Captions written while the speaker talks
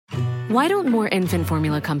Why don't more infant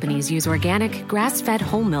formula companies use organic, grass-fed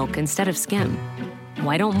whole milk instead of skim?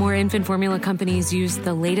 Why don't more infant formula companies use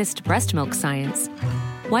the latest breast milk science?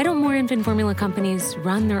 Why don't more infant formula companies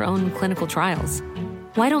run their own clinical trials?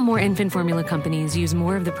 Why don't more infant formula companies use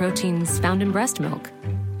more of the proteins found in breast milk?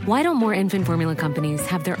 Why don't more infant formula companies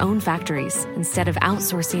have their own factories instead of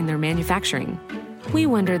outsourcing their manufacturing? We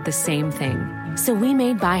wondered the same thing. So we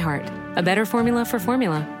made ByHeart, a better formula for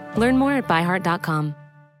formula. Learn more at byheart.com.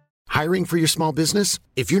 Hiring for your small business?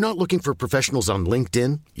 If you're not looking for professionals on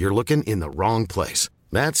LinkedIn, you're looking in the wrong place.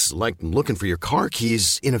 That's like looking for your car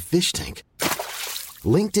keys in a fish tank.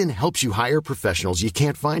 LinkedIn helps you hire professionals you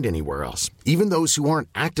can't find anywhere else, even those who aren't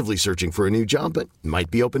actively searching for a new job but might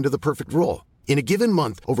be open to the perfect role. In a given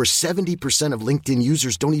month, over 70% of LinkedIn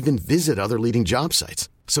users don't even visit other leading job sites.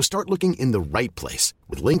 So start looking in the right place.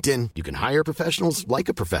 With LinkedIn, you can hire professionals like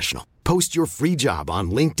a professional. Post your free job on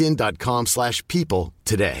linkedin.com/people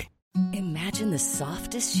today. Imagine the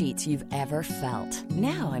softest sheets you've ever felt.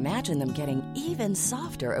 Now imagine them getting even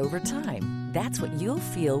softer over time. That's what you'll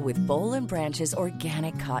feel with Boll & Branch's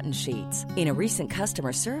organic cotton sheets. In a recent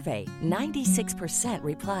customer survey, 96%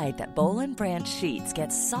 replied that Boll & Branch sheets get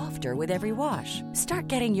softer with every wash. Start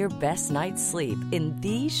getting your best night's sleep in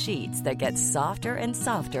these sheets that get softer and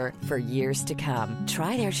softer for years to come.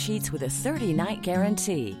 Try their sheets with a 30-night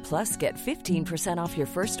guarantee. Plus, get 15% off your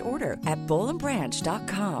first order at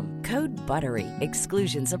bollandbranch.com. Code BUTTERY.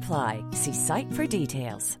 Exclusions apply. See site for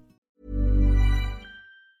details.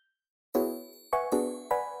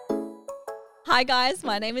 Hi guys,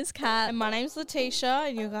 my name is Kat. And my name's Letitia,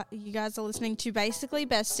 and you guys are listening to Basically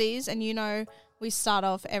Besties, and you know we start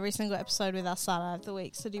off every single episode with our side-eye of the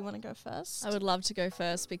week. So do you want to go first? I would love to go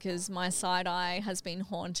first because my side-eye has been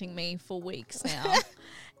haunting me for weeks now.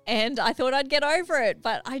 And I thought I'd get over it,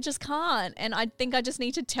 but I just can't. And I think I just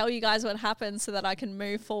need to tell you guys what happened so that I can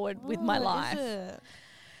move forward with my life.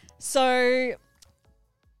 So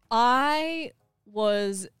I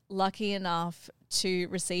was lucky enough to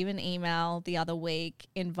receive an email the other week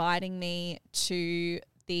inviting me to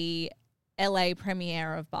the LA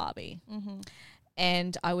premiere of Barbie. Mm-hmm.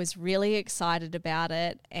 And I was really excited about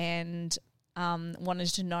it and wanted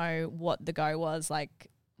to know what the go was, like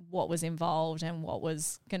what was involved and what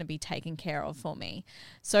was going to be taken care of for me.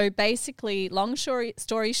 So basically, long story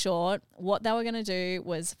short, what they were going to do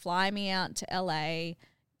was fly me out to LA.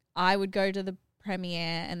 I would go to the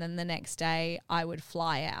premiere and then the next day I would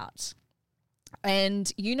fly out.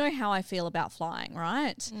 And you know how I feel about flying,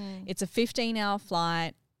 right? Mm. It's a 15-hour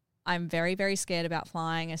flight. I'm very, very scared about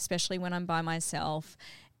flying, especially when I'm by myself.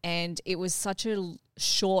 And it was such a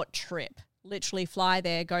short trip. Literally fly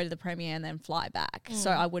there, go to the premiere, and then fly back. Mm. So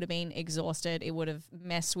I would have been exhausted. It would have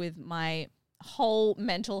messed with my whole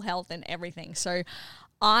mental health and everything. So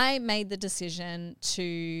I made the decision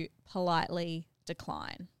to politely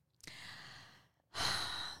decline.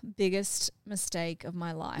 Biggest mistake of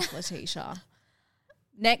my life, Letitia.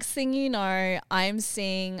 Next thing you know, I'm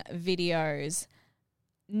seeing videos.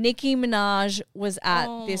 Nicki Minaj was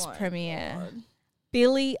at this premiere. God.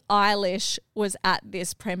 Billie Eilish was at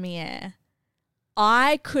this premiere.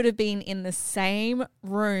 I could have been in the same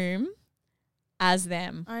room as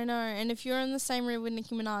them. I know. And if you're in the same room with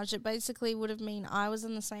Nicki Minaj, it basically would have mean I was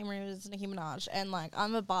in the same room as Nicki Minaj. And, like,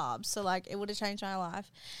 I'm a barb, so, like, it would have changed my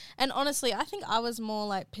life. And honestly, I think I was more,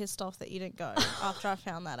 like, pissed off that you didn't go after I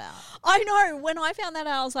found that out. I know. When I found that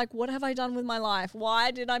out, I was like, what have I done with my life? Why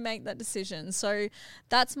did I make that decision? So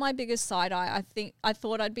that's my biggest side-eye. I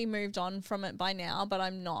thought I'd be moved on from it by now, but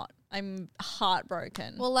I'm not. I'm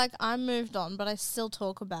heartbroken. Well, like, I'm moved on, but I still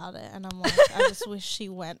talk about it, and I'm like, I just wish she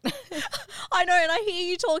went. I know, and I hear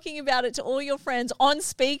you talking about it to all your friends on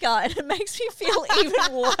speaker, and it makes me feel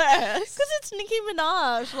even worse. Because it's Nicki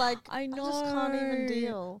Minaj. Like, I know. I just can't even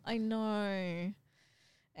deal. I know.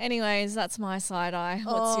 Anyways, that's my side-eye.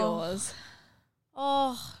 What's yours?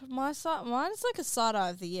 Oh, mine's like a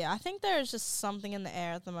side-eye of the year. I think there is just something in the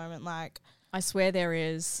air at the moment, like. I swear there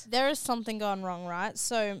is. There is something going wrong, right?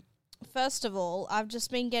 So, first of all, I've just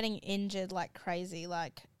been getting injured like crazy.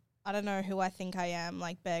 Like, I don't know who I think I am,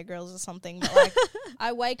 like Bear Grylls or something. But, like,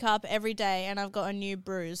 I wake up every day and I've got a new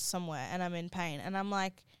bruise somewhere and I'm in pain. And I'm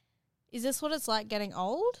like, is this what it's like getting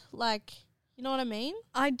old? Like, you know what I mean?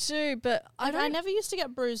 I do, but I never used to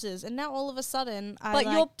get bruises. And now all of a sudden,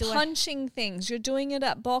 you're punching things. You're doing it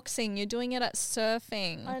at boxing. You're doing it at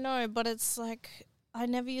surfing. I know, but it's like. I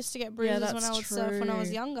never used to get bruises when I would surf when I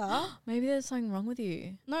was younger. Maybe there's something wrong with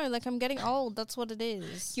you. No, like I'm getting old. That's what it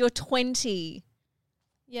is. You're 20.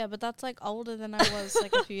 Yeah, but that's like older than I was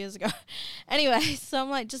like a few years ago. Anyway, so I'm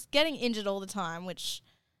like just getting injured all the time, which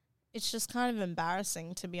it's just kind of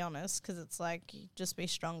embarrassing, to be honest, because it's like, you just be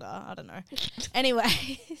stronger. I don't know.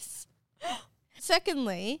 Anyways,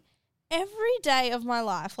 secondly, every day of my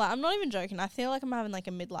life, like, I'm not even joking, I feel like I'm having like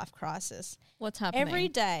a midlife crisis. What's happening? Every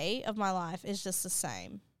day of my life is just the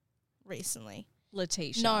same recently.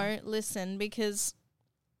 Letitia. No, listen, because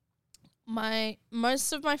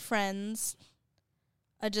most of my friends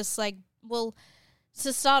are just like, well,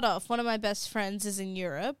 to start off, one of my best friends is in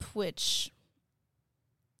Europe, which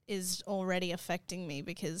is already affecting me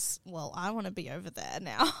because, well, I want to be over there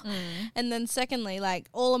now. And then secondly, like,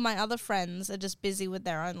 all of my other friends are just busy with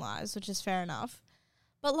their own lives, which is fair enough.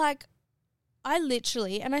 But like, I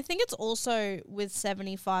literally, and I think it's also with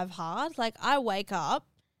 75 Hard, like, I wake up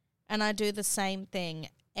and I do the same thing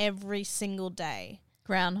every single day.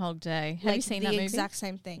 Groundhog Day. Have you seen that movie? The exact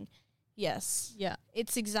same thing. Yes. Yeah.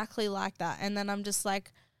 It's exactly like that. And then I'm just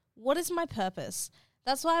like, what is my purpose?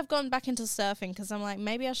 That's why I've gone back into surfing, because I'm like,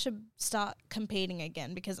 maybe I should start competing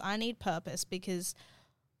again, because I need purpose, because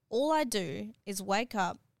all I do is wake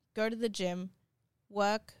up, go to the gym,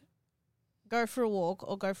 work, go for a walk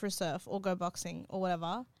or go for a surf or go boxing or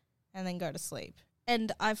whatever, and then go to sleep.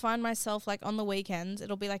 And I find myself, like, on the weekends,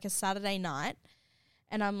 it'll be like a Saturday night,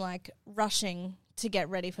 and I'm like rushing to get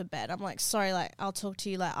ready for bed. I'm like, sorry, like, I'll talk to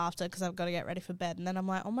you like after because I've got to get ready for bed. And then I'm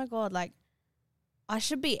like, oh my God, like, I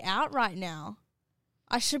should be out right now.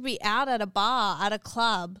 I should be out at a bar, at a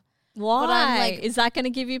club. Why? But I'm like, is that going to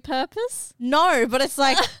give you purpose? No, but it's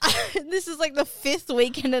like, this is like the 5th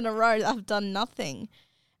weekend in a row that I've done nothing.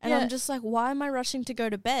 And I'm just like, why am I rushing to go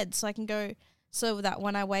to bed so I can go, so that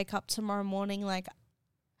when I wake up tomorrow morning, like,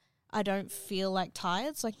 I don't feel like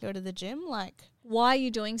tired so I can go to the gym? Like, why are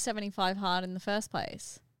you doing 75 Hard in the first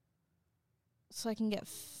place? So I can get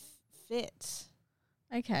fit.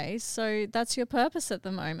 Okay, so that's your purpose at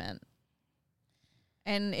the moment.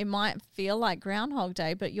 And it might feel like Groundhog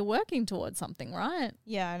Day, but you're working towards something, right?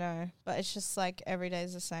 Yeah, I know. But it's just like every day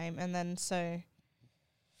is the same. And then so,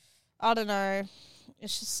 I don't know.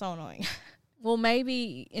 It's just so annoying. Well,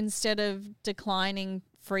 maybe instead of declining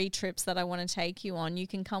free trips that I want to take you on, you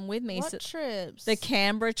can come with me. What trips? The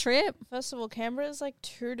Canberra trip. First of all, Canberra is like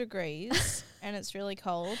 2 degrees and it's really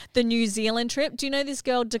cold. The New Zealand trip. Do you know this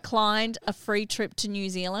girl declined a free trip to New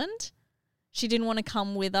Zealand? She didn't want to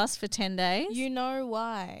come with us for 10 days. You know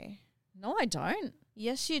why? No, I don't.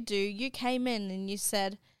 Yes, you do. You came in and you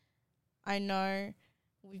said, I know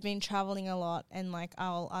we've been traveling a lot and, like,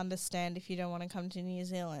 I'll understand if you don't want to come to New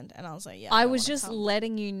Zealand. And I was like, yeah. I was just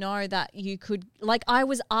letting you know that you could, like, I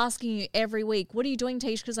was asking you every week, what are you doing,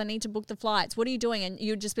 Tish? Because I need to book the flights. What are you doing? And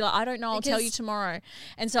you'd just be like, I don't know. I'll tell you tomorrow.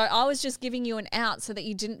 And so I was just giving you an out so that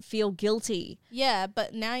you didn't feel guilty. Yeah,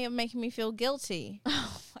 but now you're making me feel guilty.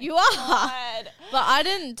 You are. But I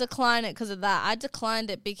didn't decline it because of that. I declined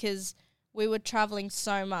it because we were traveling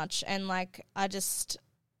so much and, like, I just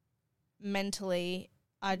mentally...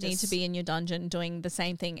 I need to be in your dungeon doing the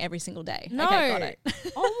same thing every single day. No. Okay, got it.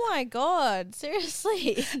 Oh my God.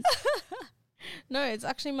 Seriously. No, it's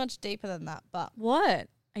actually much deeper than that. But what?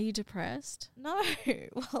 Are you depressed? No.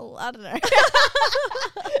 Well, I don't know.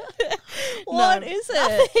 What is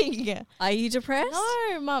it? Nothing. Are you depressed?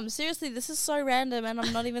 No, Mum. Seriously, this is so random and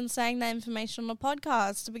I'm not even saying that information on the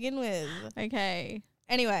podcast to begin with. Okay.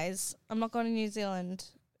 Anyways, I'm not going to New Zealand.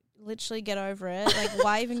 Literally get over it. Like,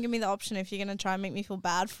 why even give me the option if you're going to try and make me feel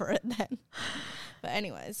bad for it then? But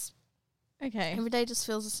anyways. Okay. Every day just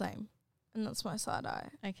feels the same. And that's my side eye.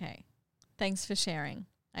 Okay. Thanks for sharing.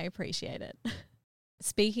 I appreciate it.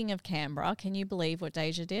 Speaking of Canberra, can you believe what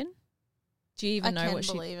Deja did? Do you even know what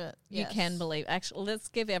she... I can believe it. You can believe. Actually, let's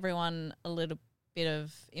give everyone a little bit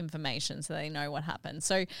of information so they know what happened.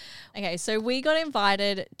 So, okay, so we got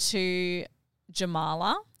invited to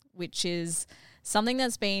Jamala, which is... something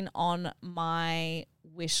that's been on my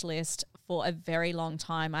wish list for a very long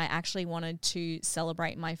time. I actually wanted to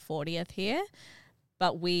celebrate my 40th here,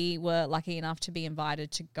 but we were lucky enough to be invited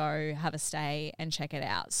to go have a stay and check it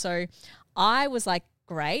out. So I was like,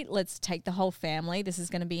 great, let's take the whole family. This is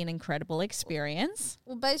going to be an incredible experience.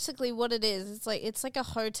 Well, basically what it is, it's like a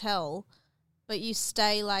hotel, but you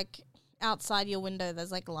stay like outside your window.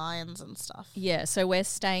 There's like lions and stuff. Yeah, so we're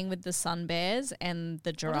staying with the sun bears and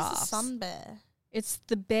the giraffes. What is a sun bear? It's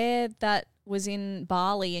the bear that was in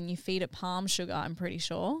Bali and you feed it palm sugar, I'm pretty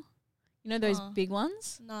sure. You know those big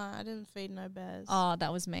ones? No, I didn't feed no bears. Oh,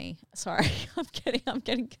 that was me. Sorry. I'm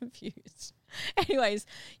getting confused. Anyways,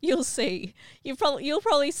 you'll see. You'll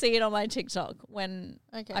probably see it on my TikTok when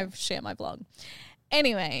I share my blog.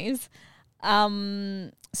 Anyways,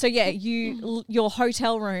 so yeah, your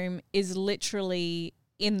hotel room is literally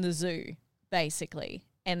in the zoo, basically.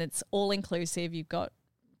 And it's all inclusive. You've got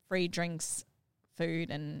free drinks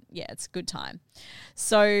food, and yeah, it's a good time.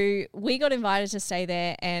 So we got invited to stay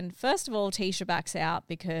there, and first of all, Tisha backs out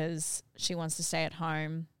because she wants to stay at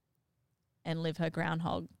home and live her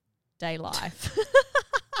Groundhog Day life.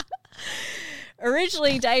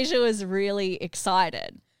 Originally, Deja was really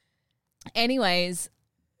excited. Anyways,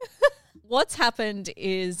 what's happened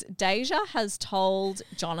is Deja has told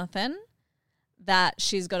Jonathan that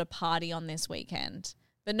she's got a party on this weekend,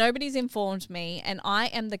 but nobody's informed me, and I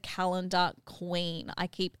am the calendar queen. I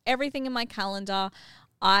keep everything in my calendar.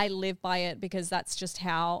 I live by it because that's just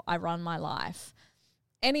how I run my life.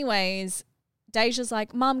 Anyways, Deja's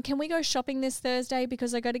like, Mum, can we go shopping this Thursday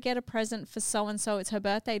because I got to get a present for so-and-so. It's her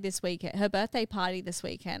birthday this weekend, her birthday party this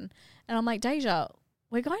weekend. And I'm like, Deja,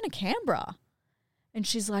 we're going to Canberra. And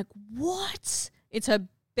she's like, what? It's her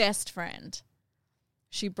best friend.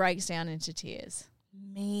 She breaks down into tears.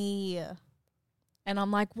 Me. And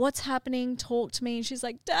I'm like, what's happening? Talk to me. And she's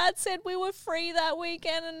like, Dad said we were free that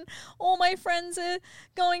weekend and all my friends are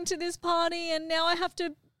going to this party and now I have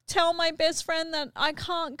to tell my best friend that I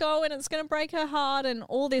can't go and it's going to break her heart and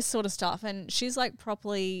all this sort of stuff. And she's like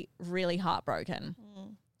properly really heartbroken.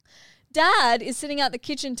 Dad is sitting at the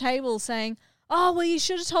kitchen table saying, oh, well, you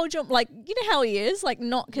should have told your, like, you know how he is, like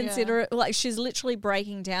not considerate. Like she's literally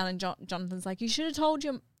breaking down and Jonathan's like, you should have told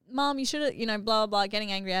your mum, you should have, you know, blah, blah, blah,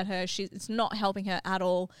 getting angry at her. It's not helping her at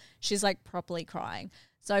all. She's like properly crying.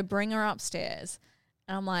 So I bring her upstairs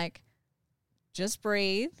and I'm like, just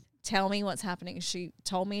breathe. Tell me what's happening. She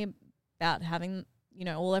told me about having, you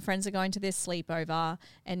know, all her friends are going to this sleepover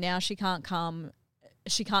and now she can't come.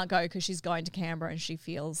 She can't go because she's going to Canberra and she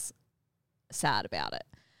feels sad about it.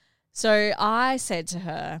 So I said to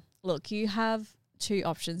her, look, you have two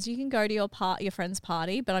options. You can go to your friend's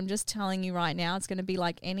party, but I'm just telling you right now, it's going to be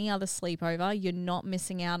like any other sleepover. You're not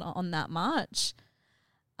missing out on that much.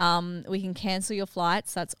 We can cancel your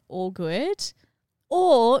flights. That's all good.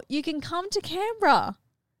 Or you can come to Canberra.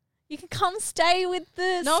 You can come stay with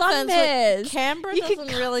the Sun Bears. Canberra doesn't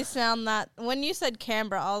really sound that. When you said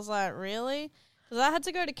Canberra, I was like, really? Because I had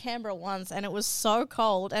to go to Canberra once and it was so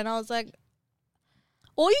cold and I was like,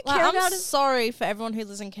 all you care about is... sorry for everyone who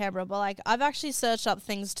lives in Canberra, but like I've actually searched up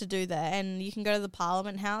things to do there and you can go to the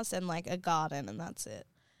Parliament House and like a garden and that's it.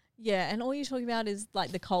 Yeah, and all you're talking about is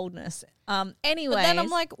like the coldness. Anyway. But then I'm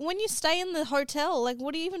like, when you stay in the hotel, like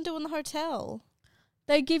what do you even do in the hotel?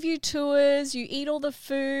 They give you tours, you eat all the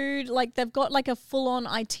food, like they've got like a full-on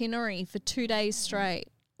itinerary for 2 days straight.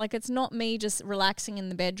 Like it's not me just relaxing in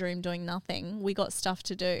the bedroom doing nothing. We got stuff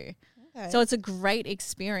to do. Okay. So it's a great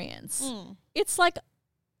experience. It's like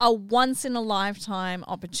a once-in-a-lifetime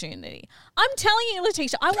opportunity. I'm telling you,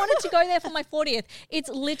 Letitia, I wanted to go there for my 40th. It's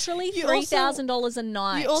literally $3,000 a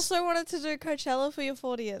night. You also wanted to do Coachella for your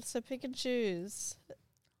 40th, so pick and choose.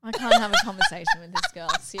 I can't have a conversation with this girl,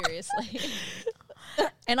 seriously.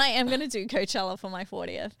 And I am going to do Coachella for my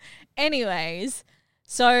 40th. Anyways,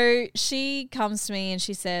 so she comes to me and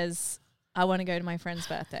she says, I want to go to my friend's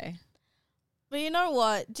birthday. But you know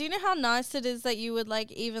what? Do you know how nice it is that you would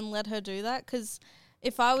like even let her do that? Because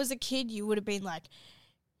if I was a kid, you would have been like,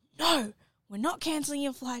 no, we're not cancelling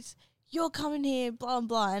your flights. You're coming here, blah,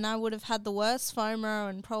 blah. And I would have had the worst FOMO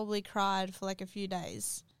and probably cried for like a few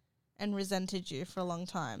days and resented you for a long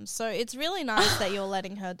time. So it's really nice that you're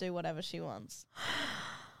letting her do whatever she wants.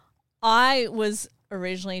 I was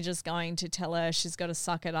originally just going to tell her she's got to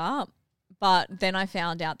suck it up. But then I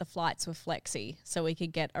found out the flights were flexi, so we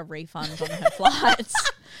could get a refund on her flights.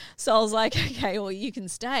 So I was like, okay, well, you can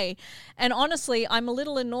stay. And honestly, I'm a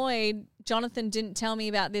little annoyed Jonathan didn't tell me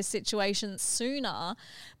about this situation sooner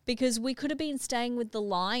because we could have been staying with the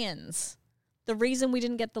Lions. The reason we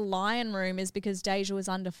didn't get the Lion room is because Deja was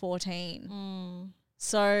under 14.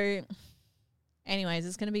 So anyways,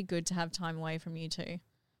 it's going to be good to have time away from you two.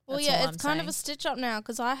 Well, yeah, it's kind of a stitch up now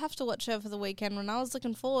because I have to watch her for the weekend when I was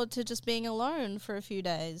looking forward to just being alone for a few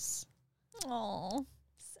days. Oh,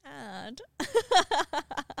 sad.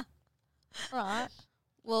 Right.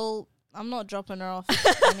 Well, I'm not dropping her off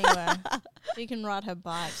anywhere. She can ride her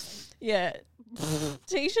bike. Yeah.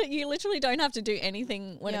 Tisha, you literally don't have to do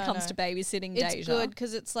anything when it comes to babysitting Deja. It's good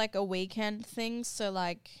because it's like a weekend thing. So,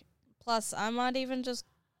 like, plus I might even just,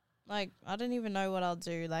 like, I don't even know what I'll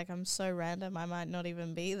do. Like, I'm so random, I might not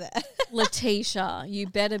even be there. Letitia, you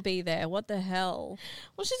better be there. What the hell?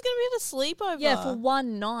 Well, she's going to be at a sleepover. Yeah, for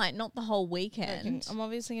one night, not the whole weekend. Okay, I'm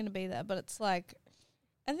obviously going to be there, but it's like,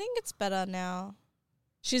 I think it's better now.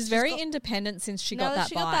 She's very independent since she got that bike.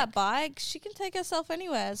 She got that bike, she can take herself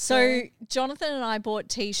anywhere. So Jonathan and I bought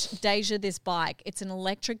Deja this bike. It's an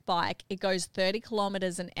electric bike. It goes 30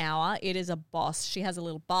 kilometers an hour. It is a boss. She has a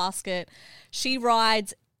little basket. She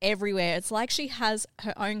rides everywhere. It's like she has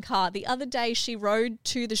her own car. The other day she rode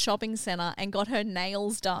to the shopping centre and got her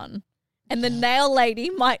nails done. And the nail lady,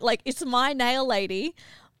 it's my nail lady.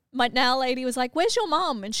 My nail lady was like, "Where's your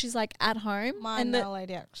mum?" And she's like, "At home." My and nail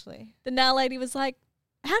lady, actually. The nail lady was like,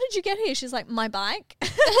 "How did you get here?" She's like, "My bike."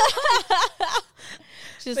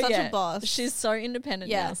 She's such a boss. She's so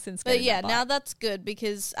independent now since getting that bike. Now that's good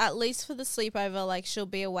because at least for the sleepover, like she'll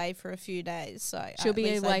be away for a few days. So she'll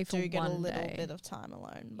be away for get one a little day. bit of time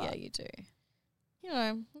alone. But, Yeah, you do. You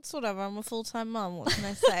know, it's whatever. I'm a full-time mum. What can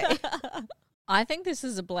I say? I think this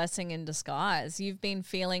is a blessing in disguise. You've been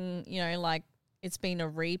feeling, like it's been a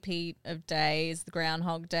repeat of days, the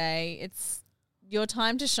Groundhog Day. It's your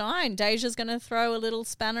time to shine. Deja's going to throw a little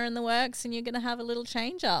spanner in the works and you're going to have a little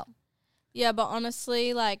change up. Yeah, but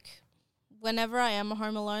honestly, like, whenever I am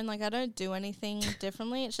home alone, like, I don't do anything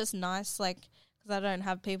differently. It's just nice, like, because I don't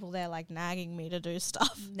have people there, like, nagging me to do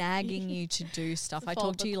stuff. Nagging you to do stuff. I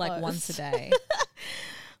Fold talk to the you, like, clothes. once a day.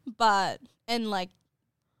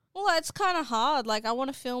 Well, it's kind of hard. Like, I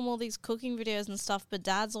want to film all these cooking videos and stuff, but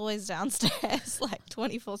Dad's always downstairs, like,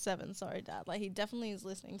 24/7. Sorry, Dad. Like, he definitely is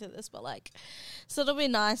listening to this, but, like, so it'll be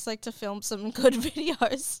nice, like, to film some good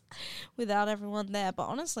videos without everyone there. But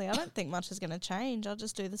honestly, I don't think much is going to change. I'll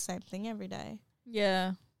just do the same thing every day.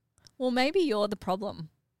 Yeah. Well, maybe you're the problem.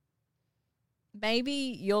 Maybe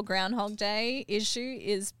your Groundhog Day issue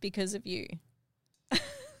is because of you.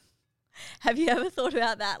 Have you ever thought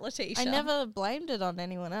about that, Letitia? I never blamed it on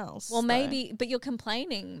anyone else. Well, so. maybe, but you're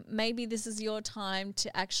complaining. Maybe this is your time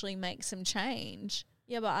to actually make some change.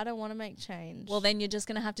 Yeah, but I don't want to make change. Well, then you're just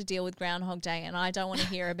going to have to deal with Groundhog Day, and I don't want to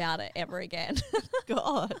hear about it ever again.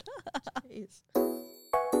 God. Jeez.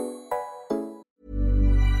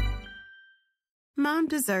 Mom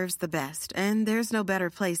deserves the best, and there's no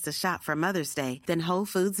better place to shop for Mother's Day than Whole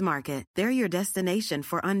Foods Market. They're your destination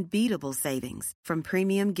for unbeatable savings, from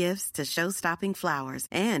premium gifts to show-stopping flowers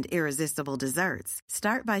and irresistible desserts.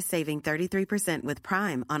 Start by saving 33% with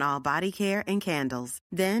Prime on all body care and candles.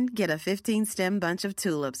 Then get a 15-stem bunch of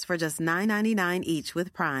tulips for just $9.99 each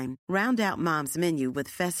with Prime. Round out Mom's menu with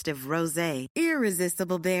festive rosé,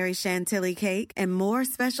 irresistible berry chantilly cake, and more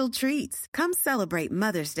special treats. Come celebrate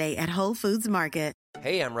Mother's Day at Whole Foods Market.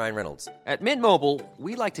 Hey, I'm Ryan Reynolds. At Mint Mobile,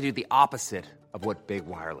 we like to do the opposite of what Big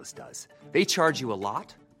Wireless does. They charge you a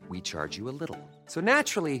lot, we charge you a little. So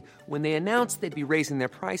naturally, when they announced they'd be raising their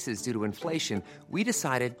prices due to inflation, we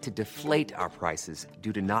decided to deflate our prices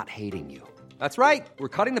due to not hating you. That's right. We're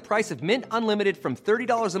cutting the price of Mint Unlimited from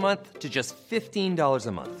 $30 a month to just $15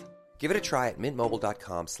 a month. Give it a try at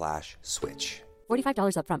mintmobile.com/switch.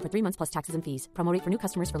 $45 up front for 3 months plus taxes and fees. Promo rate for new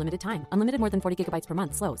customers for limited time. Unlimited more than 40 gigabytes per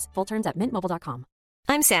month. Slows full terms at mintmobile.com.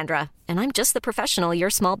 I'm Sandra, and I'm just the professional your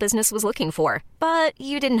small business was looking for. But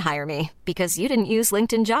you didn't hire me because you didn't use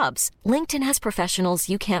LinkedIn Jobs. LinkedIn has professionals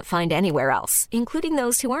you can't find anywhere else, including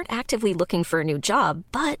those who aren't actively looking for a new job,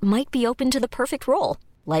 but might be open to the perfect role,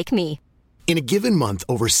 like me. In a given month,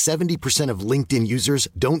 over 70% of LinkedIn users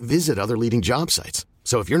don't visit other leading job sites.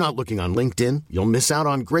 So if you're not looking on LinkedIn, you'll miss out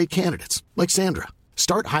on great candidates like Sandra.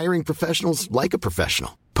 Start hiring professionals like a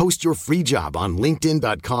professional. Post your free job on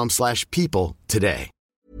linkedin.com/people today.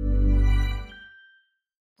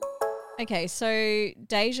 Okay, so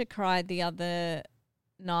Deja cried the other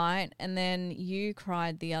night, and then you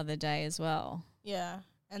cried the other day as well. Yeah,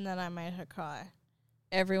 and then I made her cry.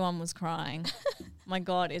 Everyone was crying. My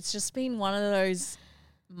God, it's just been one of those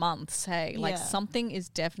months, hey? Like Yeah. something is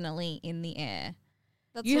definitely in the air.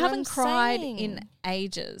 That's You what haven't I'm cried saying. in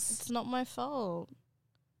ages. It's not my fault.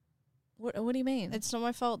 What do you mean? It's not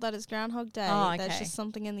my fault that it's Groundhog Day. Oh, There's okay. just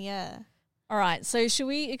something in the air. All right, so should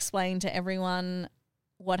we explain to everyone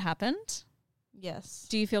what happened? Yes.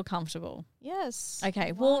 Do you feel comfortable? Yes.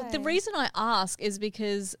 Okay, well, the Why? reason I ask is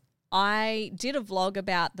because I did a vlog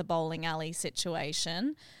about the bowling alley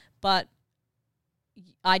situation, but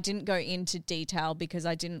I didn't go into detail because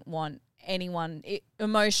I didn't want anyone,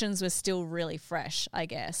 emotions were still really fresh, I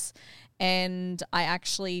guess. And I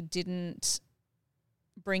actually didn't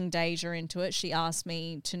bring Deja into it. She asked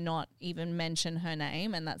me to not even mention her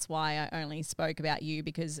name, and that's why I only spoke about you,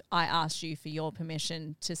 because I asked you for your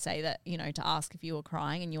permission to say that, to ask if you were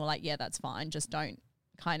crying, and you were like, yeah, that's fine. Just don't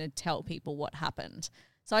kind of tell people what happened.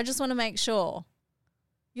 So I just want to make sure.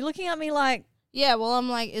 You're looking at me like, Yeah, well, I'm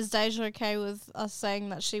like, is Deja okay with us saying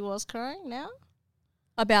that she was crying now?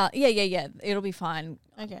 about, yeah, it'll be fine.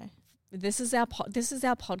 Okay. This is our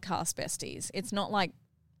podcast, besties. It's not like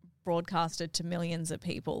broadcasted to millions of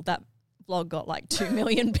people. That vlog got like 2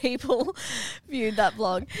 million people viewed that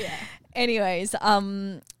vlog. Yeah. Anyways,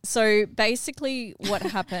 so basically what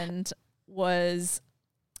happened was,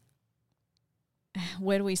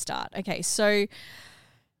 where do we start? Okay, so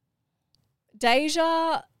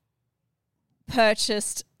Deja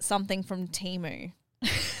purchased something from Temu.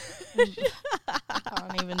 I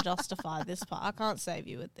can't even justify this part. I can't save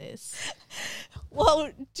you with this.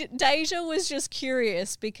 Well, Deja was just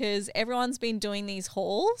curious because everyone's been doing these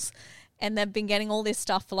hauls and they've been getting all this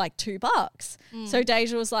stuff for like $2. So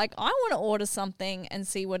Deja was like, I want to order something and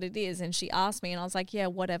see what it is. And she asked me and I was like, yeah,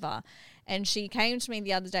 whatever. And she came to me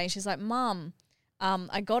the other day and she's like, Mum,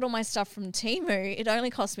 I got all my stuff from Temu. It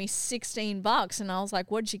only cost me $16. And I was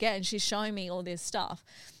like, what'd you get? And she's showing me all this stuff.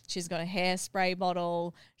 She's got a hairspray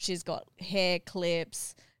bottle. She's got hair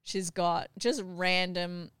clips. She's got just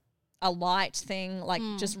a light thing, like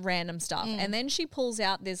just random stuff. And then she pulls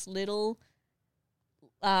out this little,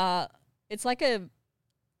 it's like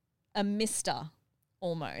a mister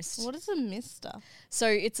almost. What is a mister? So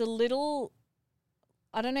it's a little,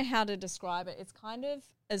 I don't know how to describe it. It's kind of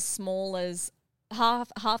as small as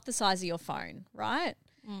half the size of your phone, right?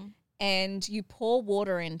 And you pour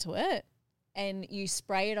water into it and you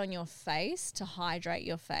spray it on your face to hydrate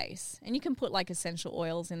your face. And you can put like essential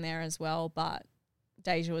oils in there as well, but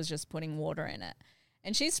Deja was just putting water in it.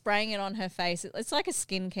 And she's spraying it on her face. It's like a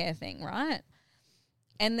skincare thing, right?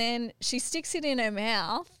 And then she sticks it in her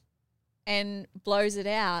mouth and blows it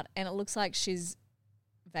out and it looks like she's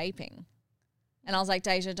vaping. And I was like,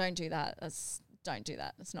 Deja, don't do that. Don't do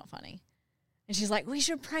that. It's not funny. And she's like, we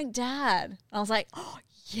should prank Dad. And I was like, oh,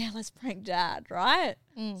 yeah, let's prank Dad, right?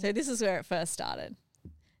 So this is where it first started.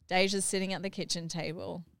 Deja's sitting at the kitchen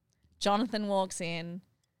table. Jonathan walks in.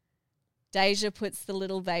 Deja puts the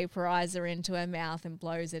little vaporizer into her mouth and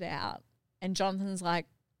blows it out. And Jonathan's like,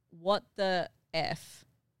 what the F?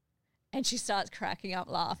 And she starts cracking up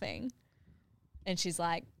laughing. And she's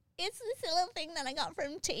like, it's this little thing that I got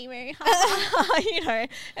from Temu. You know,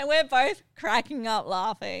 and we're both cracking up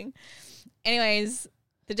laughing. Anyways,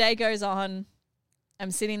 the day goes on. I'm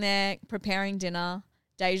sitting there preparing dinner.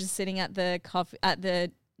 Deja's sitting at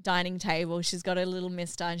the dining table. She's got a little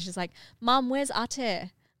mister and she's like, Mum, where's Ate?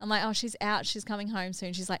 I'm like, oh, she's out. She's coming home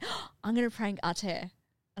soon. She's like, oh, I'm going to prank Ate. And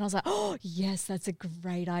I was like, oh, yes, that's a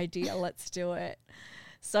great idea. Let's do it.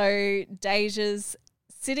 So Deja's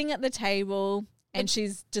sitting at the table and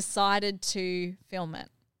she's decided to film it.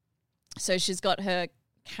 So she's got her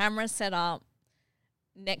camera set up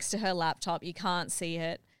next to her laptop. You can't see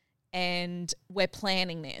it. And we're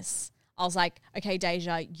planning this. I was like, okay,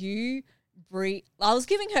 Deja, you breathe. I was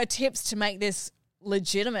giving her tips to make this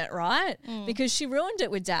legitimate, right? Because she ruined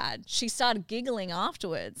it with Dad. She started giggling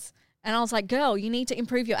afterwards. And I was like, girl, you need to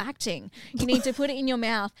improve your acting. You need to put it in your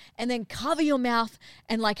mouth and then cover your mouth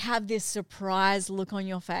and like have this surprised look on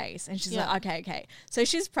your face. And she's like, okay. So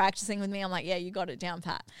she's practicing with me. I'm like, yeah, you got it down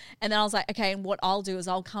pat. And then I was like, okay, and what I'll do is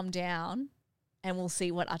I'll come down and we'll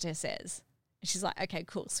see what Ate says. And she's like, okay,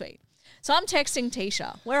 cool, sweet. So I'm texting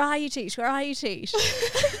Tisha. Where are you, Tish? Where are you, Tish?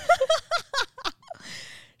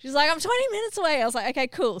 She's like, I'm 20 minutes away. I was like, okay,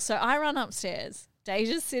 cool. So I run upstairs.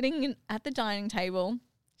 Deja's sitting at the dining table.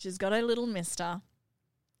 She's got her little mister.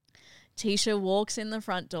 Tisha walks in the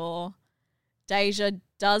front door. Deja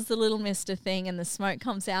does the little mister thing and the smoke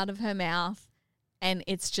comes out of her mouth and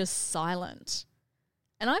it's just silent.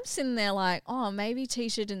 And I'm sitting there like, oh, maybe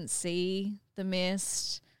Tisha didn't see the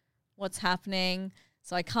mist. What's happening?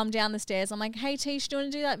 So I come down the stairs. I'm like, hey, Tish, do you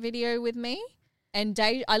want to do that video with me? And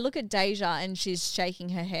I look at Deja and she's shaking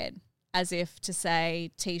her head as if to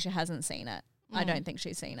say Tisha hasn't seen it. I don't think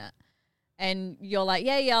she's seen it. And you're like,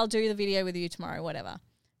 yeah, I'll do the video with you tomorrow, whatever.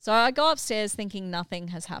 So I go upstairs thinking nothing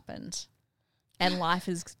has happened and life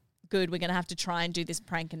is good. We're going to have to try and do this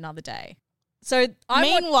prank another day. So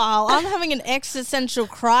meanwhile, I'm having an existential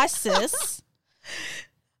crisis.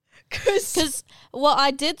 Because, well,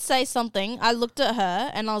 I did say something. I looked at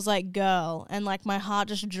her and I was like, girl. And, like, my heart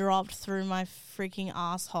just dropped through my freaking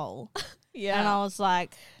asshole. Yeah. And I was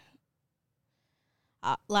like,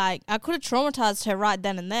 I could have traumatized her right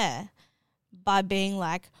then and there by being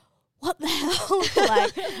like, what the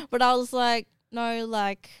hell? But I was like, no,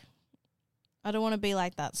 like, I don't want to be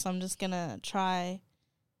like that. So I'm just going to try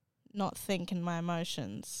not think in my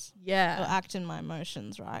emotions. Yeah. Or act in my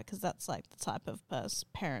emotions, right? Because that's like the type of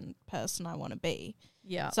person I want to be.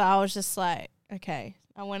 Yeah. So I was just like, okay.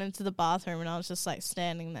 I went into the bathroom and I was just like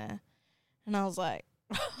standing there. And I was like,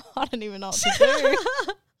 I don't even know what to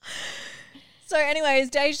do. So anyways,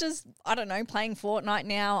 Deja's, I don't know, playing Fortnite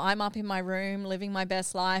now. I'm up in my room living my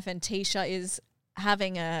best life and Tisha is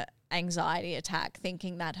having a anxiety attack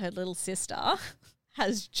thinking that her little sister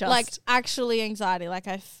has just... Like actually anxiety. Like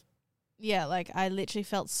I literally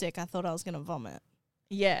felt sick. I thought I was going to vomit.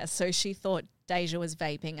 Yeah, so she thought Deja was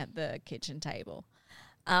vaping at the kitchen table.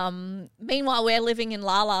 Meanwhile, we're living in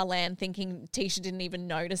La La Land thinking Tisha didn't even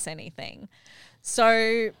notice anything.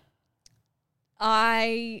 So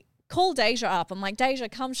I call Deja up. I'm like, Deja,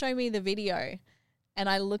 come show me the video. And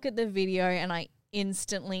I look at the video and I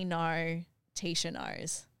instantly know Tisha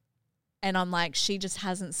knows. And I'm like, she just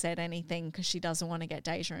hasn't said anything because she doesn't want to get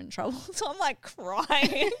Deja in trouble. So I'm like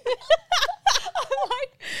crying. I'm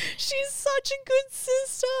like, she's such a good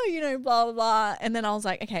sister, you know, blah, blah, blah. And then I was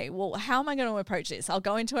like, okay, well, how am I going to approach this? I'll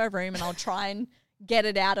go into her room and I'll try and get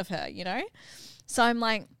it out of her, you know? So I'm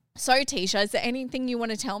like, so Tisha, is there anything you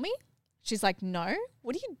want to tell me? She's like, no.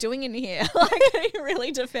 What are you doing in here? Like,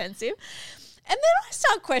 really defensive. And then I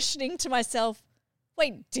start questioning to myself,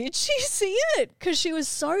 wait, did she see it? Because she was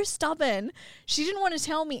so stubborn. She didn't want to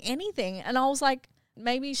tell me anything. And I was like,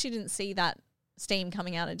 maybe she didn't see that steam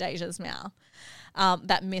coming out of Deja's mouth,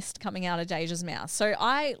 that mist coming out of Deja's mouth. So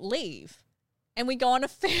I leave and we go on a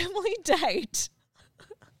family date.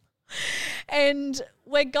 And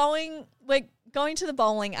we're going to the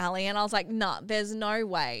bowling alley, and I was like, nah, there's no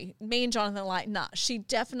way. Me and Jonathan are like, nah, she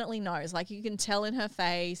definitely knows. Like, you can tell in her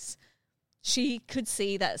face. She could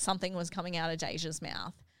see that something was coming out of Deja's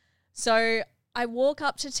mouth. So I walk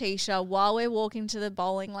up to Tisha while we're walking to the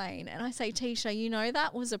bowling lane, and I say, Tisha, you know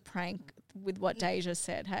that was a prank with what Deja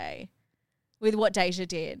said, hey? With what Deja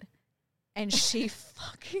did. And she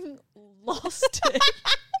fucking lost it.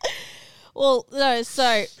 Well, no,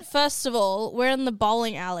 so first of all, we're in the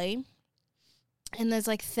bowling alley and there's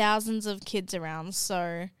like thousands of kids around,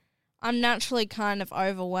 so I'm naturally kind of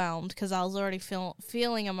overwhelmed because I was already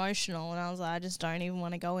feeling emotional, and I was like, I just don't even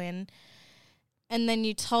want to go in. And then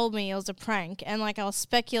you told me it was a prank, and like I was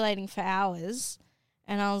speculating for hours,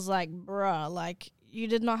 and I was like, bruh, like you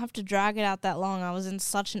did not have to drag it out that long. I was in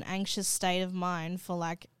such an anxious state of mind for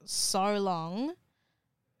like so long,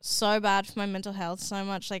 so bad for my mental health, so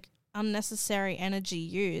much like unnecessary energy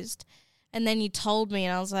used. And then you told me,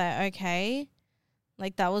 and I was like, okay,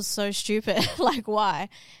 like that was so stupid. Like, why?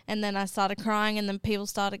 And then I started crying, and then people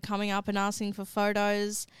started coming up and asking for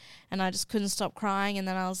photos, and I just couldn't stop crying. And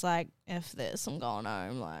then I was like, F this, I'm going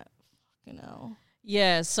home. Like, fucking hell.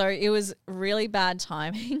 Yeah, so it was really bad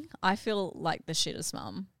timing. I feel like the shittest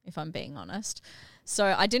mum, if I'm being honest.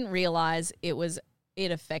 So I didn't realize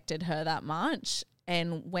it affected her that much.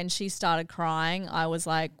 And when she started crying, I was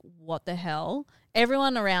like, what the hell?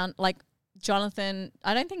 Everyone around, like Jonathan,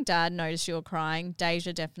 I don't think Dad noticed you were crying.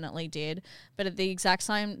 Deja definitely did. But at the exact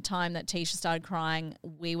same time that Tisha started crying,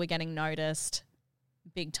 we were getting noticed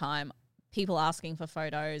big time. People asking for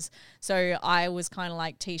photos. So I was kind of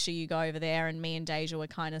like, Tisha, you go over there. And me and Deja were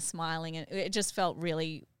kind of smiling. And it just felt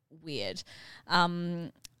really weird.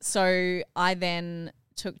 So I then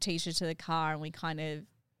took Tisha to the car and we kind of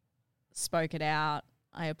spoke it out.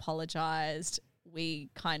 I apologized. We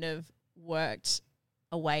kind of worked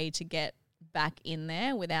a way to get back in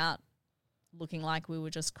there without looking like we were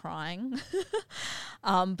just crying.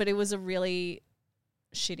 But it was a really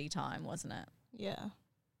shitty time, wasn't it? Yeah.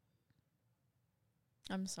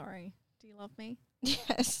 I'm sorry. Do you love me?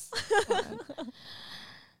 Yes.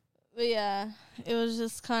 But yeah, it was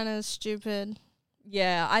just kind of stupid.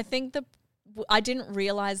 Yeah, I think I didn't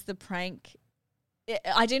realize the prank.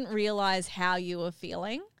 I didn't realize how you were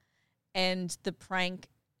feeling, and the prank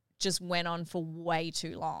just went on for way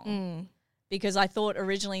too long because I thought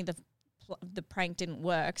originally the prank didn't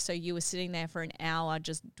work. So you were sitting there for an hour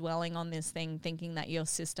just dwelling on this thing, thinking that your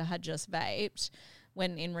sister had just vaped,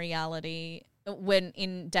 when in reality, when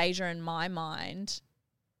in Deja and my mind,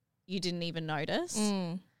 you didn't even notice.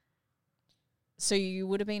 So you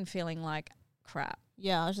would have been feeling like crap.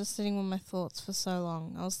 Yeah, I was just sitting with my thoughts for so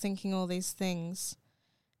long. I was thinking all these things.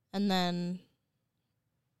 And then,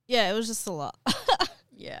 yeah, it was just a lot.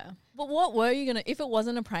 Yeah. But what were you going to, if it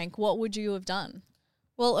wasn't a prank, what would you have done?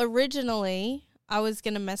 Well, originally, I was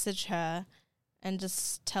going to message her and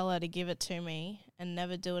just tell her to give it to me and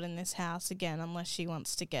never do it in this house again unless she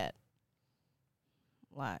wants to get,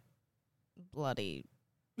 like, bloody,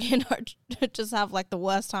 you know, just have, like, the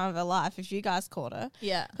worst time of her life if you guys caught her.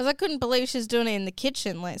 Yeah. Because I couldn't believe she was doing it in the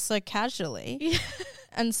kitchen, like, so casually. Yeah.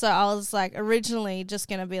 And so I was, like, originally just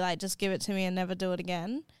going to be like, just give it to me and never do it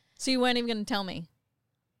again. So you weren't even going to tell me?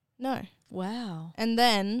 No. Wow. And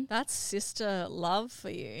then... That's sister love for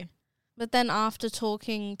you. But then after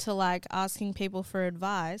talking to, like, asking people for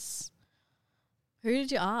advice... Who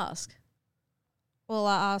did you ask? Well,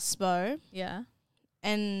 I asked Spo. Yeah.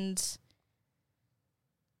 And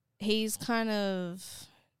he's kind of...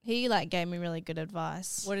 He, like, gave me really good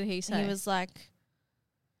advice. What did he say? He was like...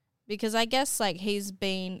 Because I guess, like, he's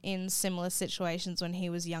been in similar situations when he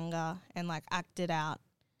was younger and, like, acted out.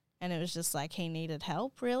 And it was just, like, he needed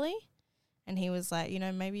help, really. And he was like, you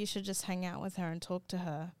know, maybe you should just hang out with her and talk to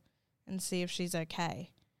her and see if she's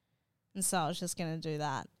okay. And so I was just going to do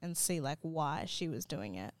that and see, like, why she was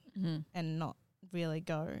doing it and not really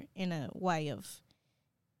go in a way of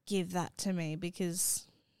give that to me, because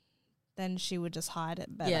then she would just hide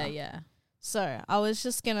it better. Yeah, yeah. So I was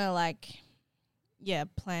just going to, like,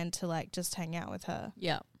 plan to, like, just hang out with her.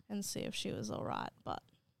 Yeah. And see if she was all right. But,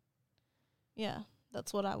 yeah,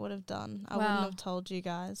 that's what I would have done. I Wow. wouldn't have told you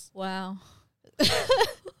guys. Wow.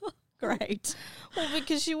 Great. Well,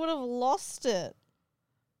 because she would have lost it.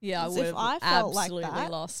 Yeah, I 'Cause would if have I felt like absolutely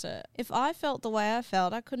that- lost it. If I felt the way I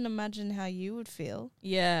felt, I couldn't imagine how you would feel.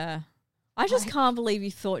 Yeah. I just can't believe you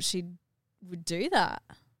thought she would do that.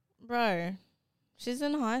 Bro, she's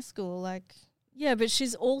in high school. Like, Yeah, but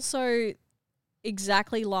she's also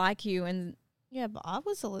exactly like you, and yeah, but I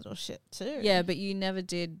was a little shit too. yeah, but you never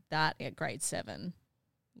did that at grade 7.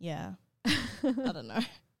 Yeah. I don't know.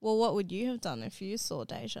 Well, what would you have done if you saw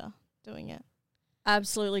Deja doing it?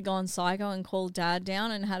 Absolutely gone psycho and called Dad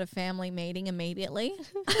down and had a family meeting immediately.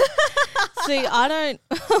 See, I don't,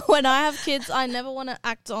 when I have kids, I never want to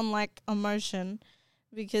act on, like, emotion,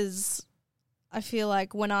 because I feel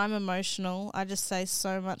like when I'm emotional, I just say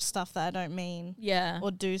so much stuff that I don't mean. Yeah.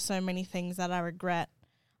 Or do so many things that I regret.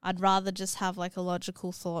 I'd rather just have, like, a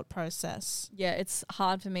logical thought process. Yeah, it's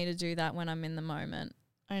hard for me to do that when I'm in the moment.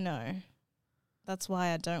 I know. That's why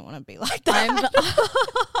I don't want to be like that.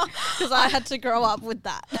 Because I had to grow up with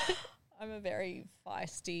that. I'm a very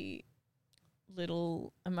feisty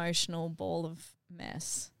little emotional ball of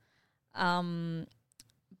mess.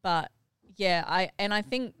 But yeah, I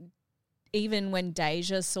think even when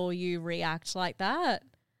Deja saw you react like that,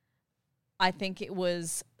 I think it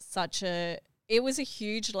was a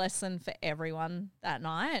huge lesson for everyone that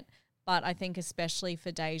night. But I think especially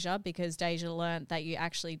for Deja, because Deja learnt that you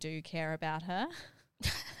actually do care about her.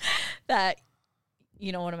 That,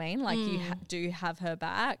 you know what I mean? Like you do have her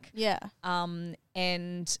back. Yeah.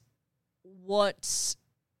 And what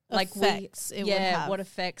Effects it would have. what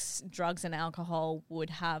effects drugs and alcohol would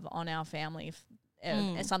have on our family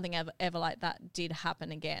if something ever like that did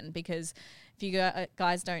happen again. Because if you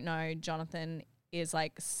guys don't know, Jonathan is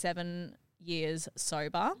like 7 years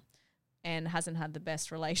sober and hasn't had the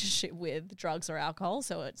best relationship with drugs or alcohol,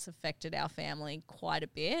 so it's affected our family quite a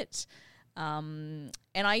bit. And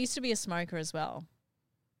I used to be a smoker as well,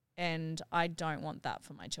 and I don't want that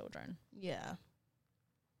for my children. Yeah.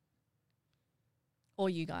 Or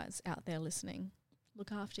you guys out there listening,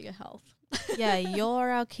 look after your health. Yeah,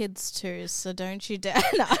 you're our kids too, so don't you dare.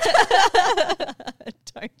 No.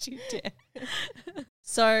 Don't you dare.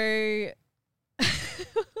 So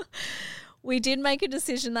we did make a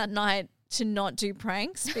decision that night to not do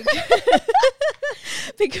pranks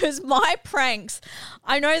because my pranks,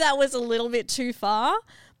 I know that was a little bit too far,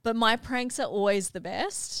 but my pranks are always the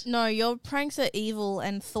best. No, your pranks are evil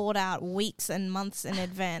and thought out weeks and months in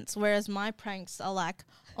advance, whereas my pranks are like,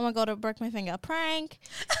 oh my God, I broke my finger. Prank.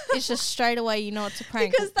 It's just straight away you know it's a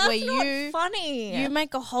prank. Because that's where not funny. You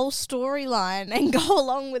make a whole storyline and go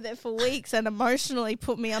along with it for weeks and emotionally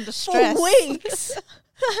put me under stress. For weeks.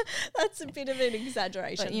 That's a bit of an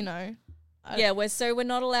exaggeration. But, you know. Yeah, we're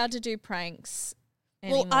not allowed to do pranks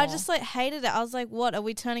anymore. Well, I just like hated it. I was like, what, are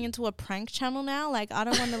we turning into a prank channel now? Like, I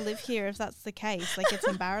don't want to live here if that's the case. Like, it's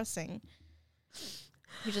embarrassing.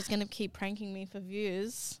 You're just going to keep pranking me for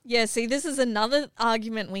views. Yeah, see, this is another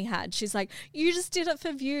argument we had. She's like, you just did it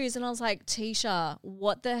for views. And I was like, Tisha,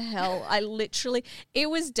 what the hell? It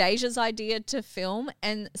was Deja's idea to film.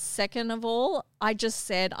 And second of all, I just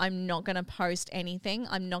said, I'm not going to post anything.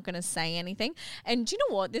 I'm not going to say anything. And do you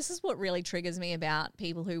know what? This is what really triggers me about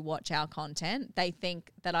people who watch our content. They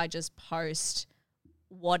think that I just post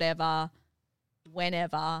whatever,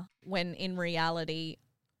 whenever, when in reality,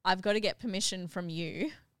 I've got to get permission from you.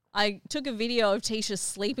 I took a video of Tisha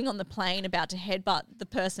sleeping on the plane about to headbutt the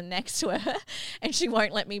person next to her, and she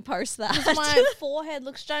won't let me post that. My forehead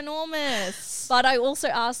looks ginormous. But I also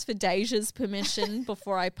asked for Deja's permission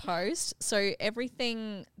before I post. So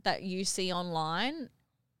everything that you see online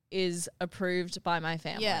is approved by my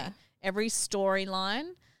family. Yeah. Every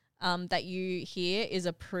storyline that you hear is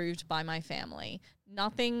approved by my family.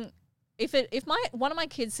 Nothing. If one of my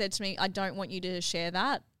kids said to me, I don't want you to share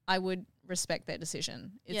that, I would respect their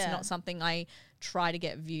decision. It's not something I try to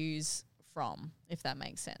get views from, if that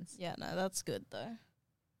makes sense. Yeah, no, that's good though.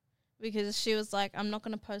 Because she was like, I'm not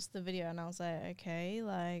going to post the video. And I was like, okay,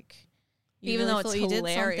 like. Even though it's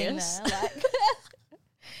hilarious. Like,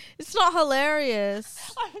 it's not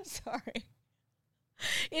hilarious. I'm sorry.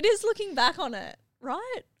 It is looking back on it,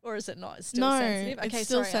 right? Or is it not? It's still sensitive? Okay, it's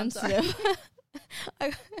still sorry, sensitive.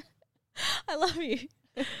 I love you.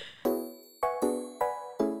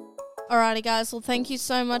 Alrighty, guys. Well, thank you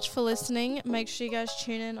so much for listening. Make sure you guys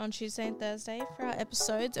tune in on Tuesday and Thursday for our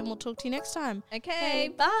episodes, and we'll talk to you next time. Okay,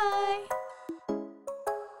 bye.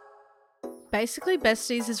 Basically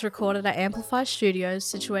Besties is recorded at Amplify Studios,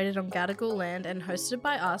 situated on Gadigal land, and hosted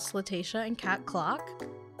by us, Letitia and Kat Clark.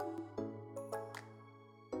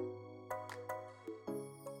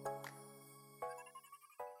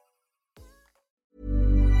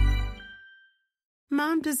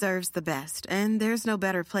 Mom deserves the best, and there's no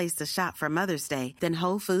better place to shop for Mother's Day than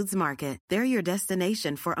Whole Foods Market. They're your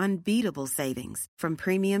destination for unbeatable savings, from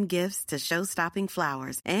premium gifts to show-stopping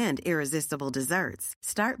flowers and irresistible desserts.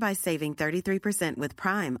 Start by saving 33% with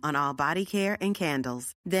Prime on all body care and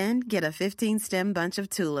candles. Then get a 15-stem bunch of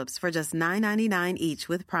tulips for just $9.99 each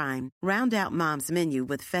with Prime. Round out Mom's menu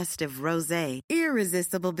with festive rosé,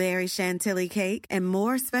 irresistible berry chantilly cake, and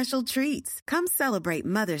more special treats. Come celebrate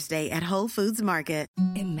Mother's Day at Whole Foods Market.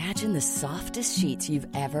 Imagine the softest sheets you've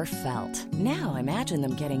ever felt. Now imagine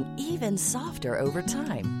them getting even softer over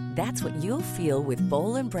time. That's what you'll feel with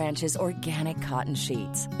Boll & Branch's organic cotton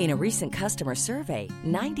sheets. In a recent customer survey,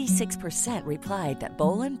 96% replied that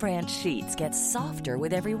Boll & Branch sheets get softer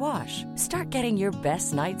with every wash. Start getting your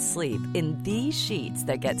best night's sleep in these sheets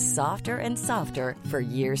that get softer and softer for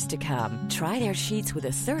years to come. Try their sheets with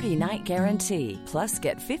a 30-night guarantee. Plus,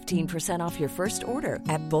 get 15% off your first order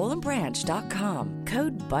at bollandbranch.com.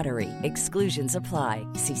 Code BUTTERY. Exclusions apply.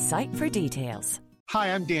 See site for details.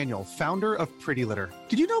 Hi, I'm Daniel, founder of Pretty Litter.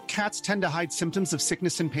 Did you know cats tend to hide symptoms of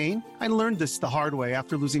sickness and pain? I learned this the hard way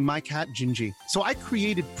after losing my cat, Gingy. So I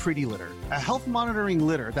created Pretty Litter, a health monitoring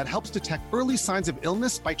litter that helps detect early signs of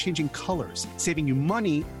illness by changing colors, saving you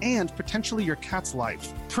money and potentially your cat's life.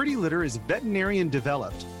 Pretty Litter is veterinarian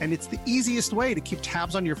developed, and it's the easiest way to keep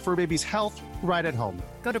tabs on your fur baby's health right at home.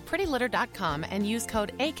 Go to prettylitter.com and use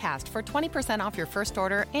code ACAST for 20% off your first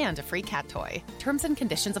order and a free cat toy. Terms and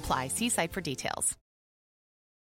conditions apply. See site for details.